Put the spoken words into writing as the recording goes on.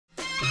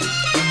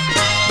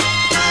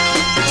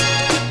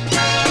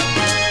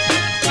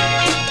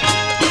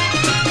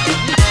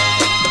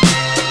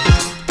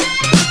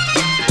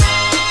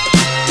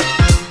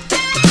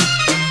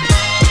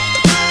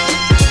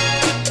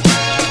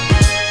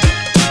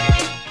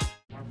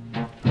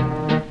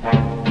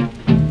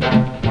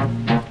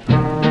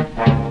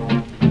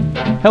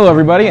Hello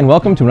everybody and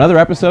welcome to another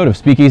episode of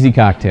Speakeasy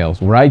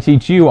Cocktails, where I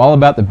teach you all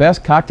about the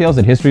best cocktails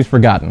that history's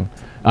forgotten.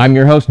 I'm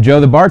your host Joe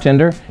the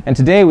bartender, and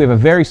today we have a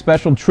very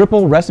special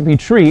triple recipe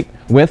treat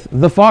with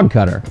the Fog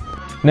Cutter.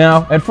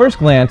 Now, at first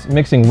glance,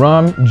 mixing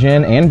rum,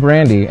 gin, and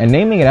brandy and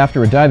naming it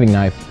after a diving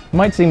knife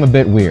might seem a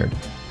bit weird.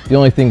 The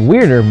only thing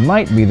weirder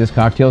might be this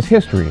cocktail's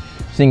history,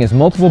 seeing as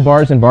multiple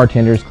bars and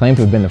bartenders claim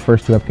to have been the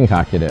first to have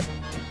concocted it.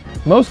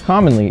 Most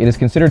commonly, it is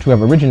considered to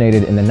have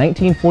originated in the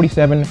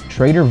 1947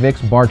 Trader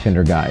Vic's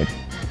Bartender Guide.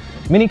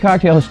 Many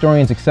cocktail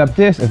historians accept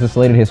this as the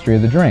slated history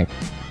of the drink.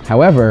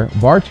 However,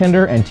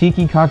 bartender and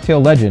tiki cocktail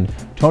legend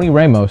Tony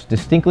Ramos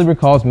distinctly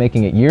recalls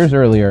making it years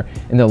earlier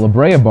in the La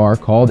Brea bar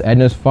called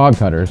Edna's Fog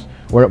Cutters,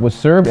 where it was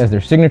served as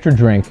their signature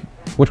drink,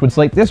 which would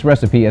slate this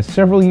recipe as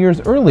several years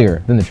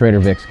earlier than the Trader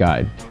Vic's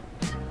guide.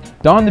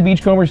 Don the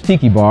Beachcomber's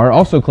Tiki Bar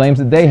also claims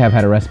that they have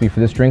had a recipe for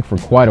this drink for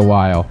quite a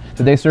while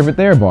that they serve at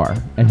their bar,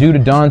 and due to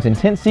Don's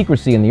intense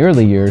secrecy in the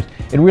early years,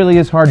 it really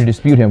is hard to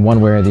dispute him one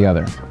way or the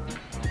other.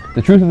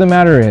 The truth of the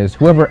matter is,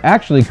 whoever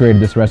actually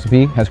created this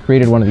recipe has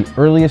created one of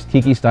the earliest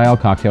tiki-style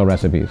cocktail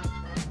recipes.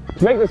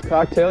 To make this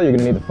cocktail, you're going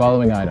to need the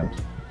following items.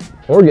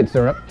 Orgeat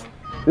syrup.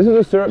 This is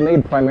a syrup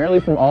made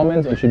primarily from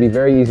almonds and should be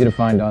very easy to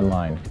find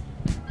online.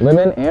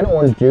 Lemon and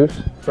orange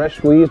juice, fresh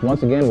squeezed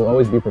once again will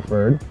always be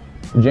preferred.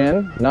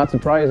 Gin, not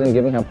surprising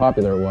given how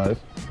popular it was.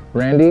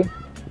 Brandy,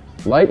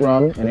 light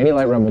rum, and any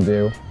light rum will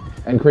do,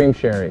 and cream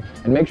sherry.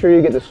 And make sure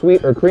you get the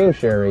sweet or cream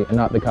sherry and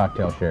not the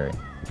cocktail sherry.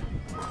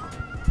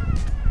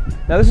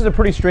 Now this is a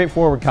pretty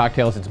straightforward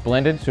cocktail as it's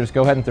blended, so just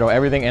go ahead and throw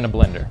everything in a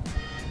blender.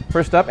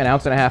 First up, 1.5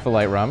 ounces of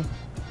light rum.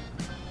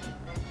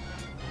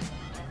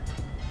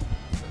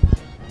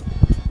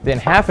 Then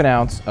 1/2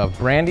 ounce of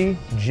brandy,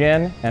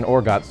 gin, and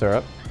orgeat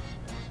syrup.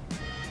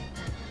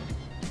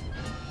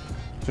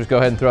 So just go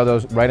ahead and throw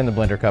those right in the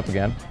blender cup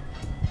again.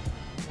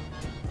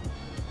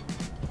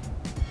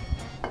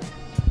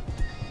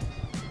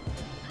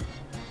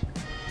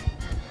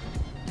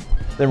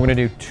 Then we're going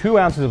to do 2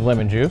 ounces of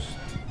lemon juice.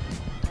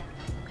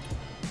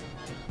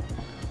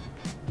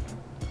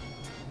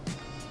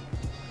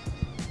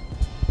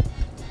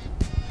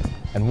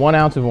 And 1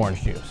 ounce of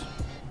orange juice.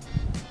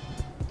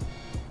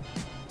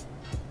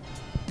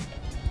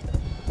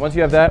 Once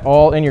you have that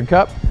all in your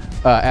cup,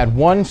 add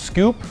 1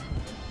 scoop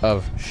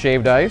of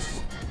shaved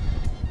ice.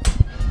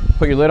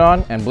 Put your lid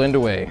on and blend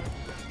away.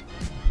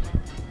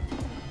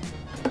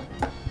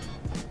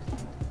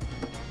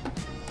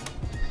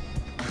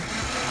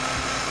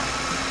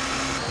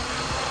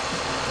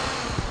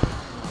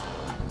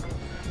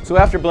 So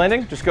after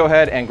blending, just go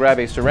ahead and grab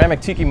a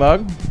ceramic tiki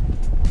mug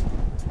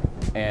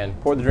and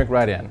pour the drink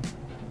right in.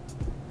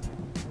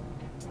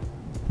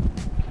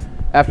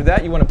 After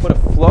that, you want to put a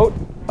float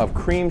of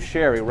cream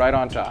sherry right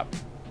on top.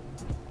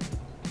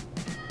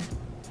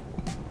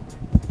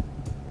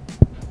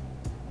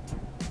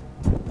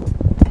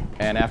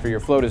 And after your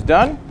float is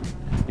done,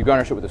 you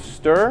garnish it with a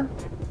stir,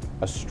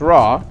 a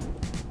straw,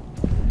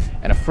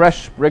 and a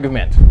fresh sprig of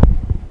mint.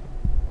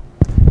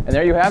 And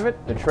there you have it,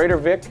 the Trader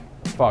Vic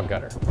Fog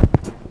Cutter.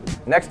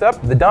 Next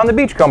up, the Don the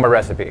Beachcomber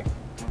recipe.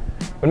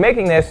 When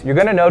making this, you're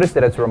going to notice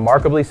that it's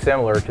remarkably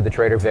similar to the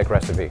Trader Vic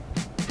recipe.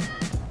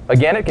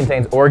 Again, it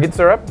contains orgeat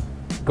syrup,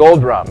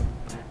 gold rum.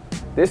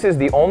 This is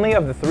the only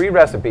of the 3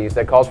 recipes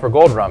that calls for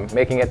gold rum,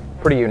 making it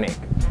pretty unique.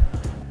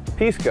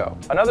 Pisco,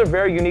 another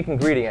very unique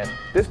ingredient.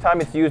 This time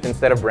it's used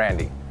instead of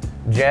brandy.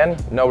 Gin,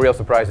 no real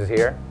surprises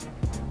here.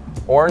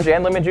 Orange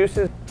and lemon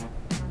juices.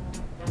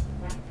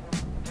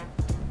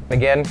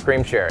 Again,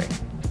 cream sherry.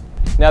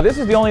 Now this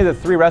is the only of the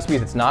 3 recipes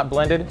that's not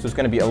blended, so it's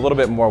going to be a little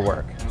bit more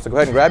work. So go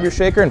ahead and grab your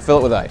shaker and fill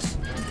it with ice.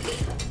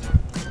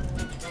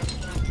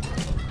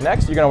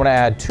 Next, you're going to want to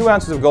add 2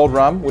 ounces of gold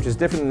rum, which is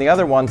different than the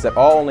other ones that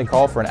all only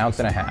call for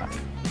 1.5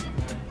 ounces.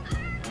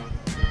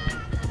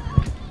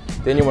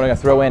 Then you want to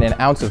throw in 1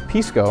 ounce of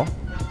Pisco.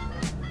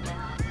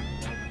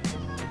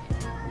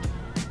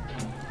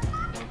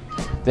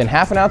 Then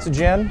 1/2 ounce of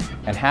gin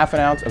and 1/2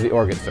 ounce of the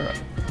orgeat syrup.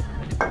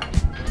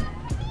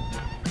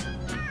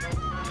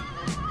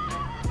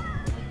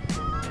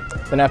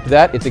 Then after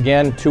that, it's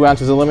again 2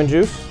 ounces of lemon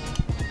juice.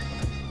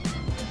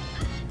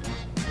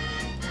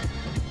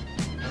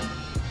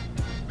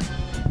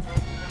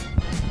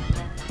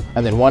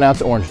 And then 1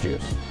 ounce of orange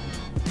juice.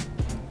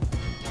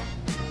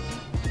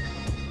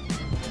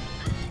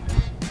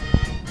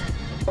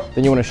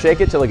 Then you want to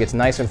shake it till it gets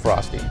nice and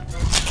frosty.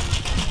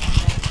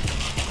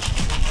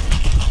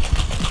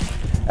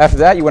 After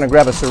that, you want to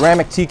grab a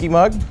ceramic tiki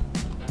mug,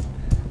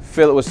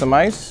 fill it with some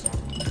ice,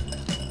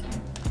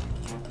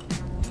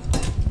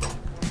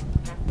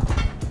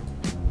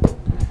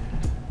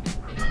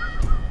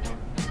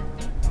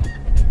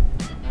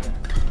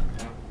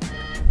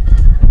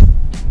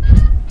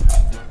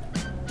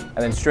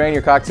 and then strain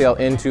your cocktail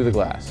into the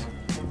glass.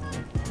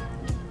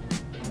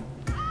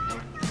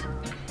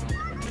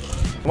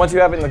 Once you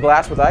have it in the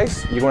glass with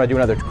ice, you're going to do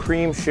another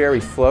cream sherry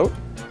float.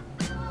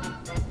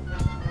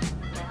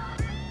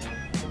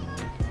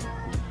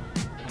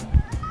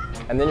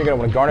 And then you're going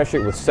to want to garnish it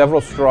with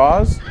several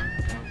straws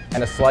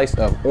and a slice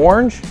of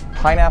orange,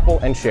 pineapple,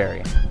 and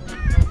cherry.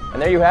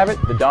 And there you have it,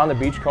 the Don the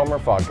Beachcomber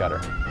fog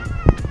cutter.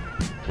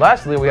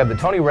 Lastly, we have the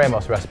Tony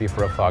Ramos recipe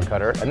for a fog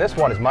cutter, and this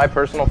one is my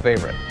personal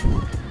favorite.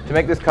 To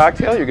make this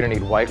cocktail, you're going to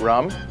need white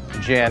rum,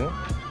 gin,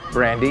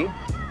 brandy,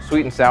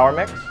 sweet and sour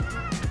mix.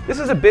 This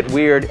is a bit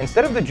weird.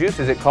 Instead of the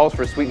juices, it calls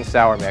for a sweet and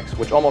sour mix,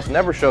 which almost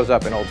never shows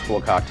up in old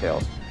school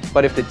cocktails.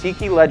 But if the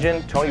tiki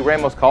legend Tony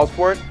Ramos calls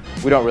for it,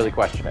 we don't really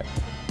question it.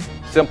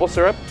 Simple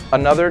syrup,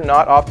 another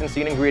not often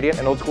seen ingredient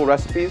in old school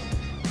recipes,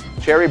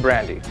 cherry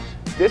brandy.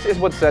 This is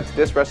what sets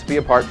this recipe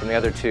apart from the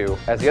other two,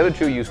 as the other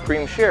two use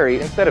cream sherry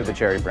instead of the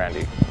cherry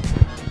brandy.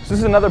 So this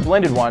is another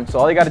blended one, so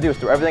all you got to do is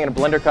throw everything in a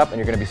blender cup and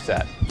you're going to be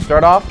set.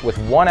 Start off with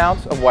 1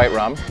 ounce of white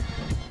rum,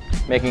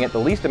 making it the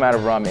least amount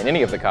of rum in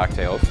any of the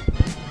cocktails.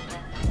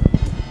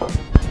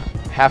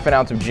 Half an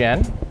ounce of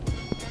gin.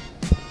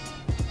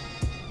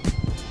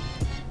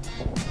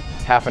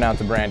 Half an ounce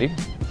of brandy.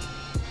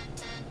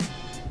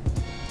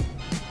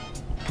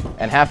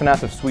 And half an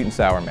ounce of sweet and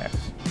sour mix.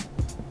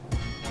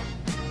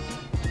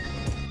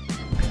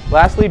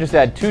 Lastly, just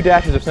add 2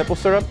 dashes of simple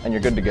syrup and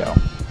you're good to go.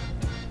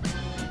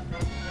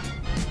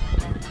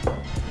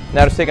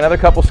 Now just take another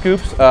couple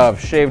scoops of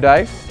shaved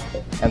ice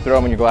and throw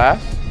them in your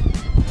glass.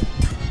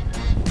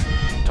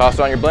 Toss it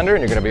on your blender and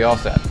you're going to be all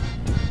set.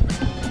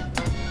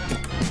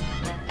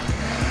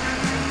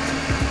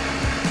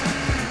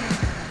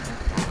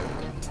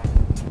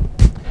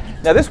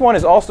 Now this one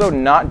is also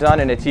not done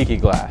in a tiki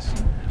glass,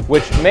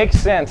 which makes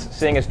sense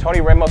seeing as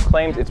Tony Ramos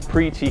claims it's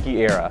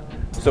pre-tiki era.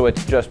 So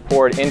it's just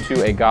poured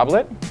into a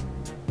goblet.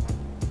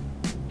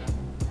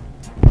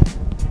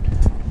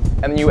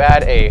 And then you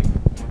add a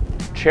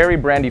cherry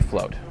brandy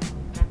float.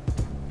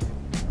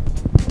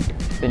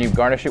 Then you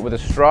garnish it with a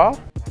straw.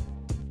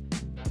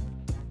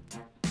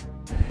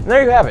 And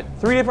there you have it,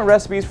 3 different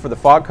recipes for the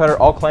fog cutter,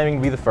 all claiming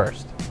to be the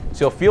first.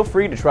 So feel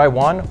free to try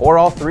one or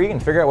all 3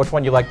 and figure out which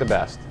one you like the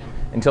best.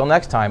 Until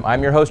next time,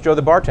 I'm your host, Joe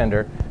the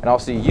Bartender, and I'll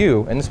see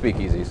you in the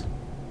Speakeasies.